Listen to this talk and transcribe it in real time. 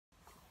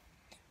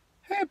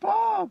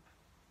Bob,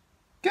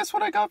 guess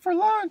what I got for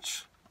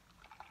lunch?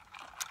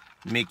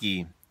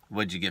 Mickey,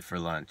 what'd you get for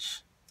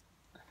lunch?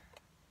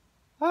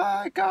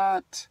 I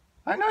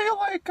know you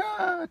like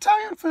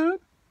Italian food.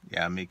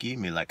 Yeah, Mickey,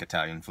 me like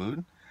Italian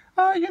food.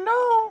 You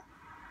know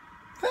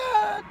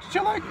that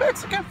you like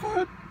Mexican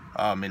food.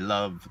 Oh, me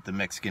love the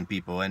Mexican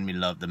people and me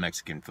love the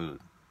Mexican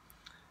food.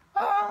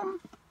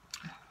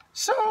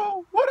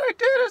 So what I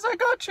did is I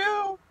got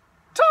you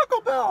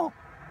Taco Bell.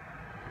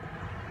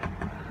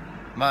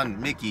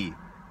 Man, Mickey,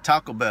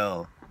 Taco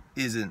Bell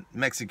isn't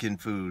Mexican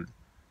food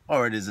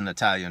or it isn't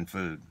Italian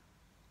food.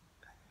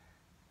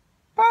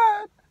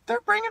 But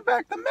they're bringing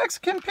back the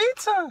Mexican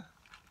pizza.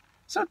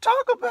 So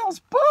Taco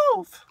Bell's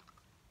both.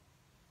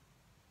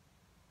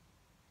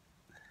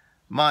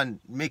 Man,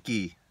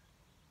 Mickey,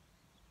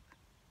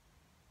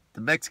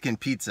 the Mexican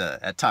pizza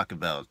at Taco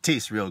Bell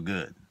tastes real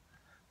good.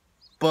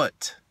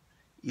 But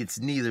it's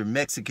neither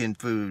Mexican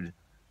food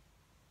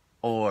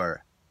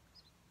or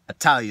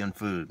Italian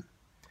food.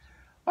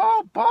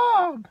 Oh,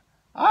 Bob,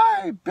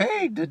 I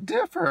beg to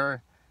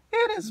differ.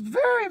 It is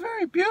very,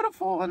 very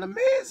beautiful and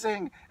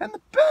amazing and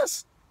the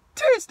best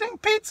tasting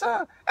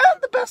pizza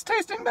and the best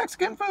tasting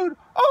Mexican food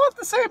all at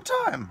the same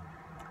time.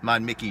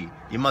 Man, Mickey,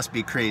 you must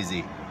be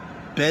crazy.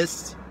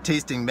 Best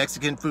tasting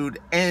Mexican food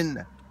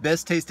and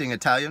best tasting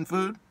Italian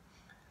food?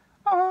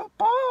 Oh,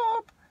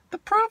 Bob, the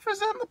proof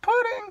is in the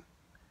pudding.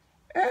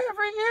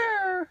 Every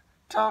year,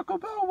 Taco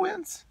Bell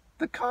wins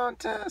the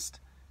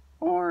contest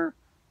or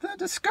the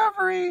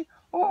discovery,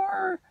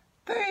 or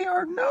they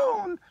are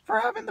known for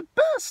having the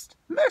best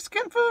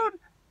Mexican food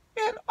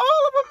in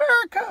all of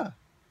America.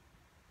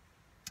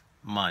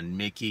 Man,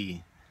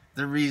 Mickey,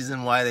 the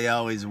reason why they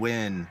always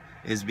win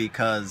is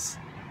because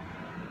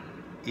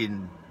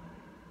in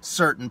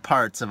certain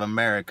parts of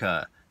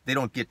America, they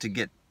don't get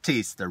to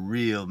taste the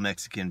real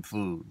Mexican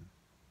food.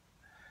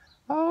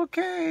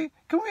 Okay,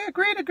 can we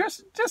agree to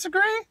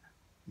disagree?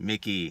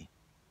 Mickey,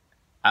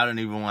 I don't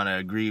even want to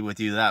agree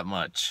with you that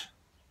much.